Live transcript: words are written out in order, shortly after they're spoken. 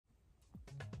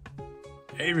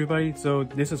Hey everybody, so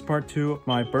this is part 2 of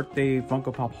my birthday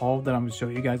Funko Pop haul that I'm going to show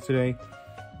you guys today.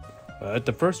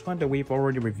 The first one that we've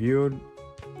already reviewed,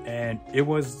 and it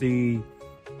was a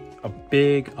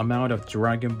big amount of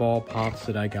Dragon Ball pops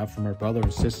that I got from my brother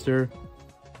and sister.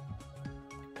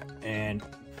 And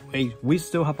we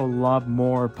still have a lot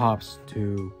more pops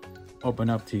to open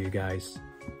up to you guys.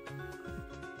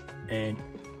 And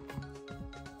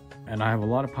I have a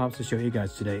lot of pops to show you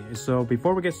guys today. So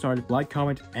before we get started, like,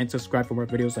 comment, and subscribe for more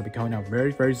videos that will be coming out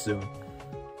very, very soon.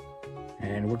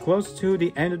 And we're close to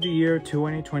the end of the year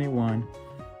 2021.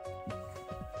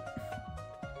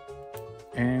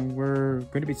 And we're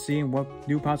going to be seeing what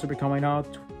new pops will be coming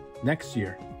out next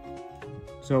year.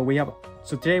 So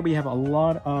today we have a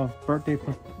lot of birthday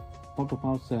Funko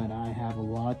Pops that I have a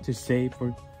lot to say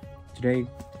for today.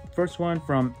 First one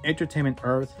from Entertainment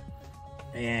Earth,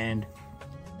 and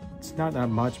it's not that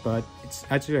much, but it's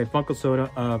actually a Funko soda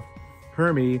of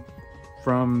Hermie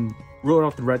from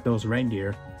Rudolph the Red-Nosed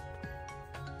Reindeer.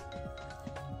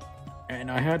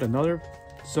 And I had another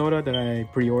soda that I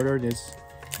pre-ordered. It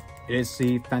is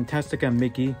the Fantastica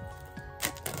Mickey,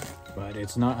 but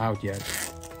it's not out yet.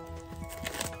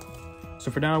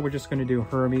 So for now, we're just gonna do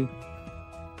Hermie.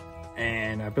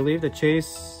 And I believe the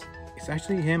chase is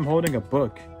actually him holding a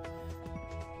book.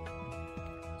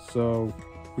 So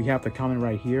we have the comment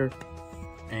right here,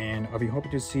 and I'll be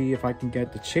hoping to see if I can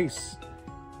get the chase.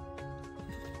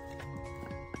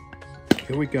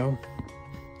 Here we go.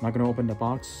 I'm not gonna open the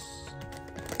box.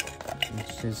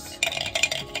 It's just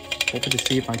hoping to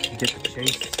see if I can get the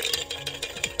chase.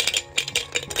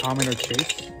 Comment or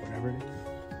chase, whatever it is.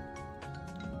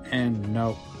 And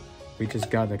no, we just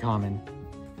got the comment.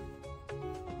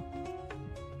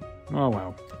 Oh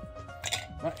wow.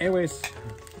 But anyways,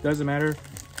 doesn't matter.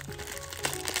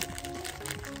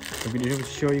 I'm going to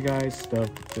show you guys the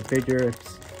figure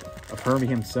of Hermie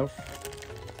himself.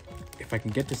 If I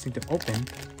can get this thing to open.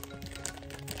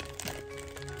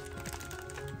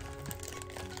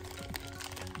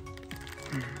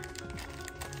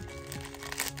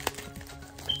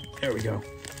 There we go.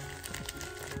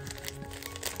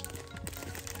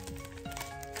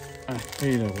 I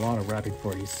need a lot of wrapping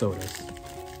for these sodas.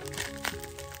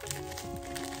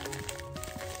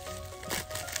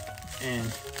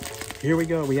 And here we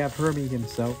go, we have Hermie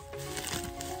himself.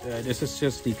 This is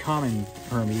just the common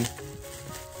Hermie.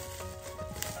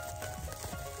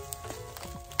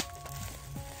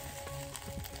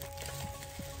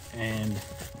 And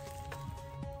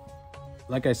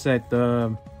like I said,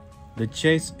 the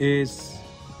chase is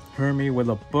Hermie with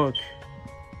a book.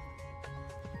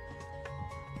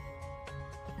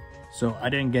 So I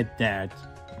didn't get that.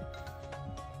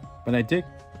 But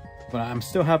I'm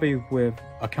still happy with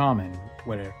a common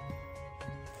with it.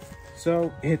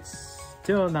 So it's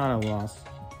still not a loss.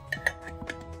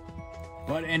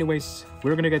 But anyways,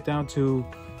 we're gonna get down to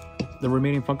the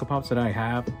remaining Funko Pops that I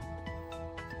have.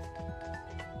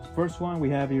 First one we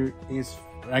have here is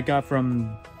I got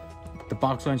from the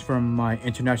box lunch from my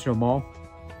international mall.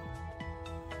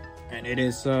 And it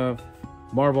is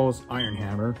Marvel's Iron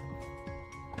Hammer.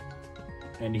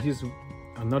 And he's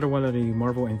another one of the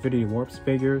Marvel Infinity Warps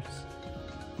figures.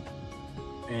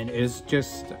 And it's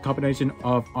just a combination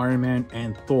of Iron Man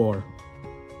and Thor.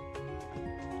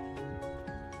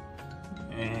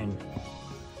 And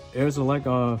there's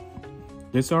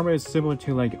this armor is similar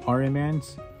to like Iron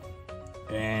Man's,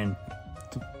 and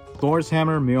Thor's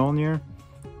hammer Mjolnir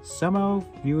somehow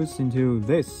fused into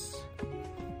this.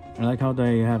 I like how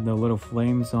they have the little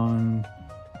flames on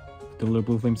the little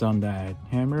blue flames on that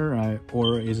hammer,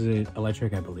 or is it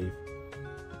electric? I believe.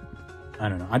 I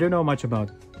don't know. I don't know much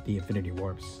about the Infinity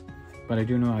Warps, but I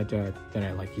do know that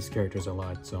I like these characters a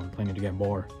lot, so I'm planning to get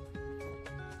more.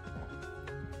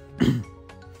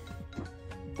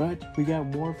 But we got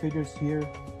more figures here.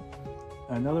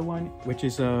 Another one, which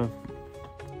is the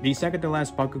second to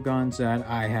last Bakugans that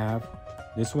I have.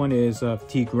 This one is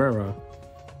Tigrera,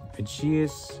 and she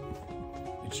is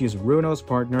Runo's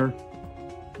partner.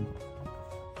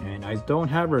 And I don't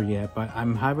have her yet, but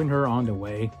I'm having her on the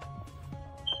way.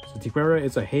 So Tigrera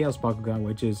is a Chaos Bakugan,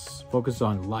 which is focused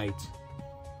on light.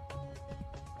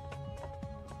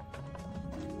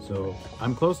 So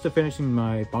I'm close to finishing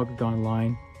my Bakugan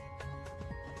line.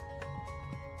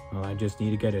 Well, I just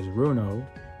need to get his Runo,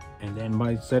 and then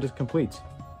my set is complete.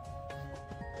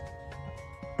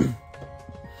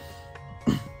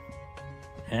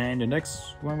 And the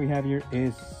next one we have here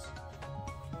is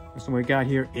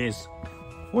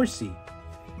Horsey,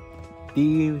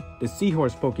 the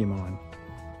seahorse Pokemon.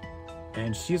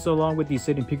 And she's along with the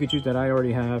Sitting Pikachu that I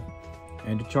already have,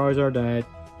 and the Charizard that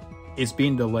is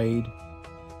being delayed.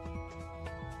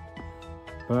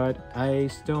 but I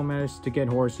still managed to get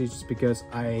Horsey just because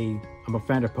I'm a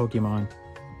fan of Pokemon.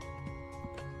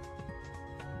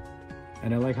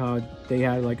 And I like how they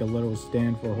had like a little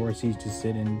stand for Horsey to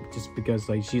sit in, just because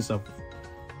like she's a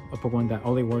Pokemon that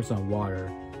only works on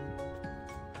water.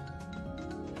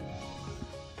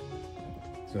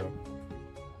 So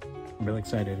I'm really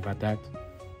excited about that.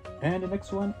 And the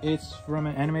next one is from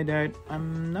an anime that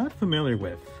I'm not familiar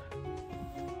with.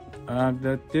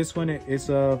 This one is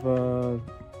of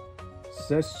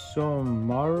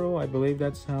Sesshomaru, I believe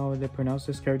that's how they pronounce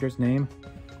this character's name.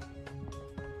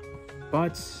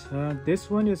 But this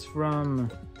one is from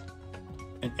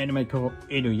an anime called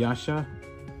Inuyasha,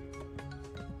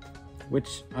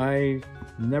 which I've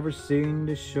never seen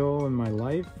this show in my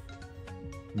life,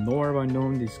 nor have I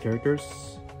known these characters.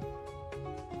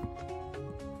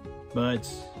 But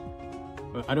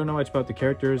I don't know much about the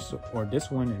characters or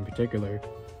this one in particular.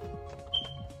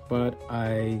 But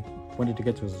I wanted to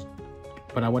get this.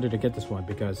 But I wanted to get this one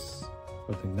because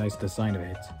of the nice design of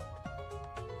it.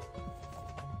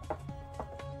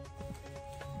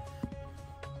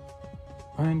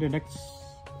 And the next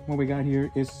one we got here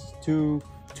is two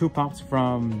pops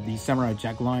from the Samurai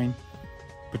Jack line,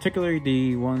 particularly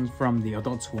the ones from the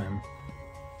Adult Swim.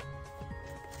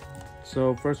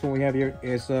 So first one we have here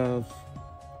is of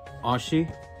Ashi.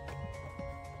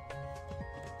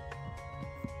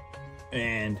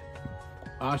 And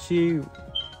Ashi,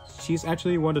 she's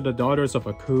actually one of the daughters of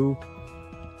Aku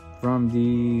from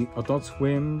the Adult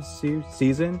Swim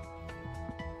season,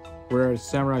 where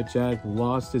Samurai Jack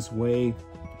lost his way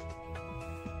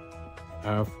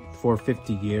for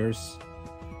 50 years.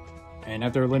 And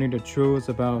after learning the truth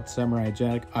about Samurai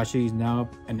Jack, Ashi is now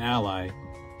an ally.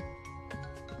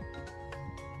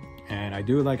 And I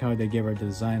do like how they give her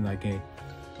design the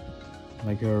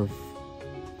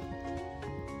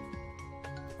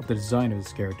design of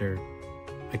this character.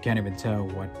 I can't even tell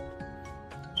what.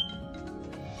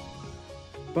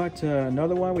 But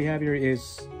another one we have here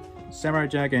is Samurai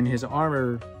Jack and his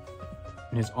armor.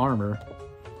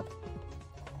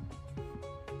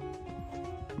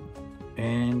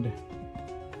 And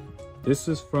this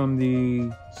is from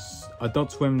the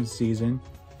Adult Swim season,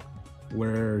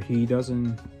 where he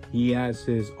has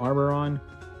his armor on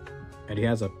and he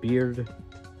has a beard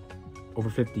over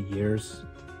 50 years.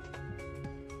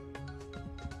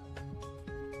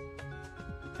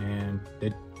 And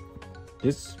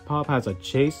this pop has a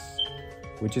chase,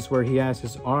 which is where he has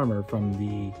his armor from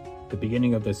the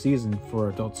beginning of the season for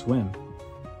Adult Swim.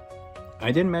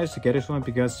 I didn't manage to get this one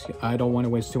because I don't want to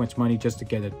waste too much money just to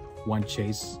get one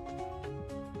chase.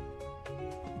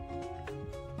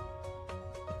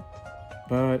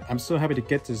 But I'm still happy to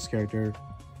get this character,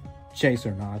 chase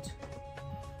or not.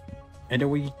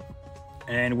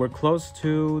 And we're close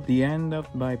to the end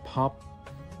of my pop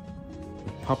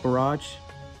barrage.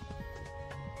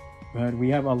 But we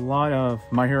have a lot of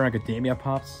My Hero Academia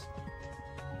pops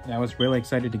that I was really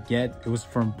excited to get. It was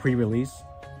from pre-release.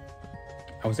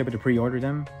 I was able to pre-order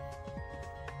them.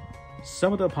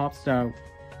 Some of the pops that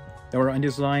were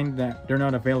undesigned, that they're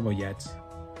not available yet.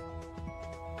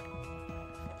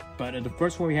 But the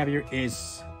first one we have here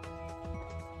is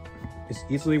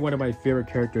easily one of my favorite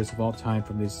characters of all time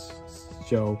from this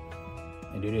show,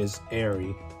 and it is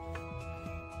Eri.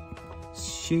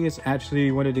 She is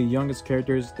actually one of the youngest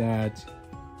characters that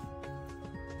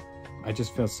I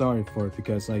just felt sorry for,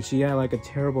 because like she had like a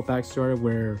terrible backstory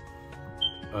where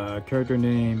a character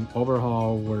named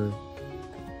Overhaul,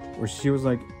 where she was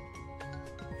like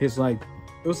his like,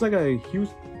 it was like a huge,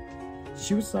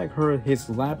 she was like his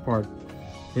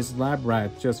lab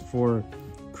rat just for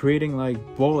creating like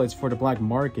bullets for the black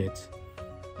market.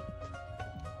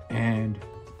 And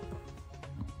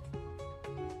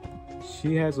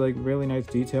she has like really nice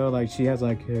detail. Like she has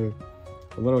like a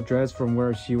little dress from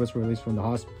where she was released from the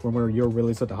hospital, from where you're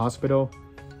released at the hospital.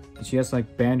 And she has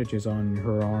like bandages on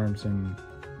her arms and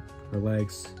her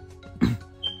legs.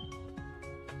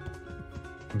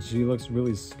 And she looks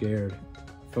really scared.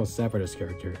 I feel sad for this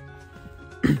character.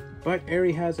 But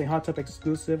Eri has a Hot Tub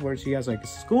exclusive where she has like a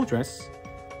school dress,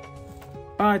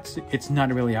 but it's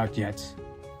not really out yet.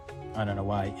 I don't know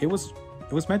why. It was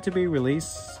meant to be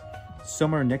released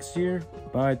somewhere next year,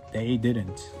 but they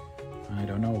didn't. I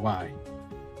don't know why.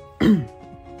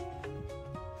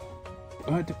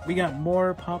 But we got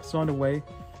more pops on the way.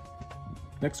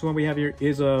 Next one we have here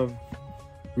is of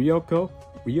Ryoku.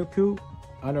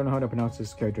 I don't know how to pronounce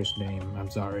this character's name. I'm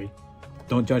sorry.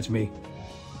 Don't judge me.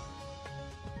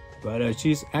 But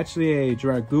she's actually a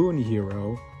Dragoon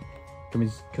hero.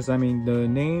 Because I mean, the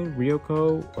name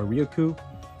Ryoko or Ryoku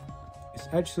is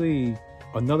actually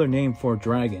another name for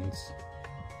dragons.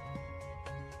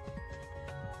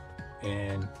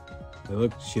 and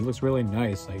she looks really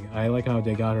nice. Like, I like how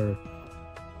they got her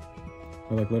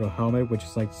like little helmet, which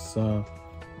is like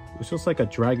which looks like a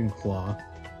dragon claw,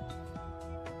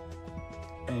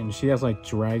 and she has like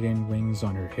dragon wings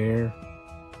on her hair,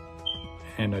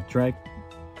 and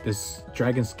this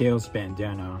dragon scales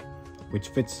bandana, which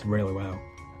fits really well.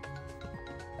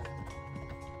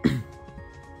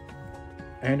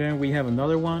 And then we have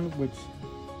another one,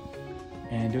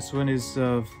 and this one is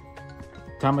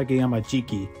Tamage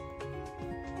Yamajiki.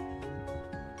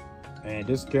 And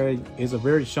this guy is a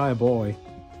very shy boy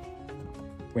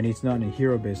when he's not in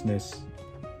hero business.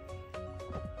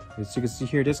 As you can see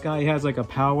here, this guy has like a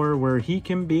power where he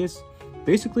can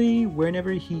basically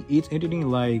whenever he eats anything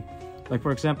like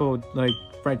for example like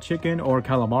fried chicken or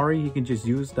calamari, he can just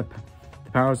use the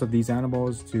powers of these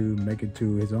animals to make it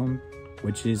to his own,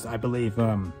 which is, I believe,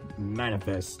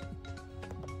 manifest.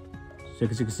 So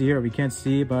as you can see here, we can't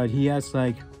see, but he has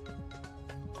like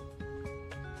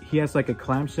a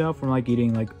clamshell from like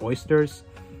eating like oysters,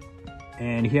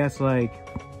 and he looks like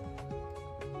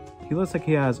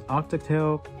he has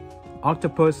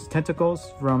octopus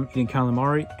tentacles from eating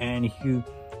calamari, and you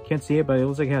can't see it, but it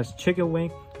looks like he has chicken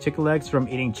legs from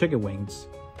eating chicken wings,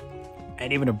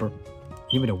 and even a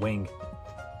wing.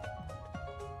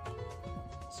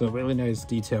 So really nice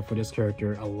detail for this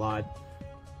character, a lot.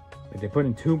 Like they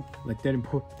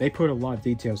put a lot of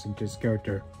details into this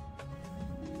character.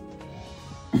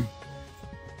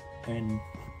 And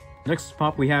next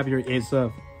pop we have here is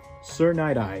Sir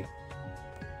Night-Eye,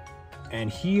 and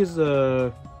he is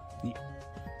I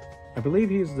believe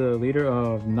he's the leader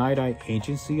of Night-Eye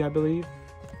Agency. I believe.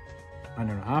 I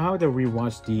don't know. I'll have to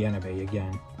rewatch the anime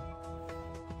again.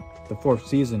 The 4th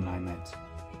season, I meant.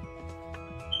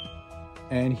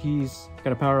 And he's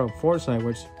got a power of foresight,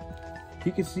 which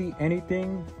he can see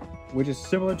anything, which is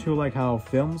similar to like how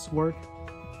films work.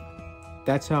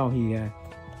 That's how he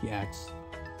acts.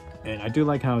 And I do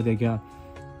like how they got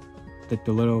like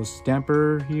the little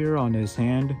stamper here on his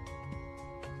hand.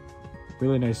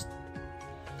 Really nice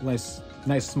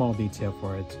small detail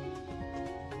for it.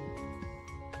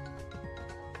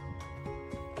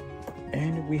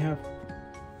 And we have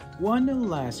one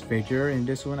last figure, and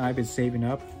this one I've been saving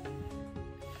up.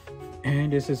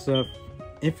 And this is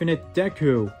Infinite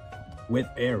Deku with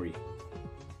Eri.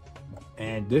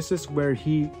 And this is where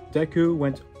Deku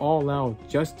went all out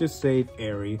just to save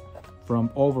Eri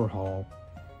from Overhaul.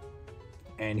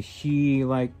 And he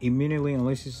like immediately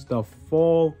unleashes the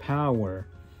full power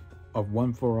of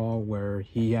One for All, where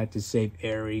he had to save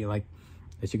Eri. Like,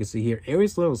 as you can see here,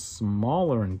 Eri's a little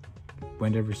smaller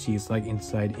whenever she's like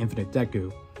inside Infinite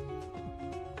Deku.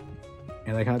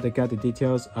 And like how they got the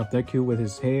details of Deku with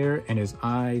his hair and his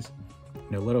eyes,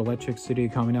 and a little electricity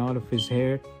coming out of his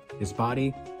hair, his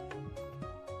body.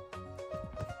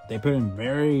 They put in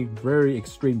very, very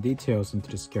extreme details into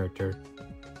this character.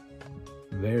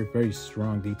 Very, very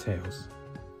strong details.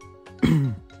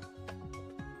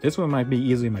 This one might be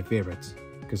easily my favorite,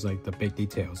 because like the big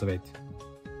details of it.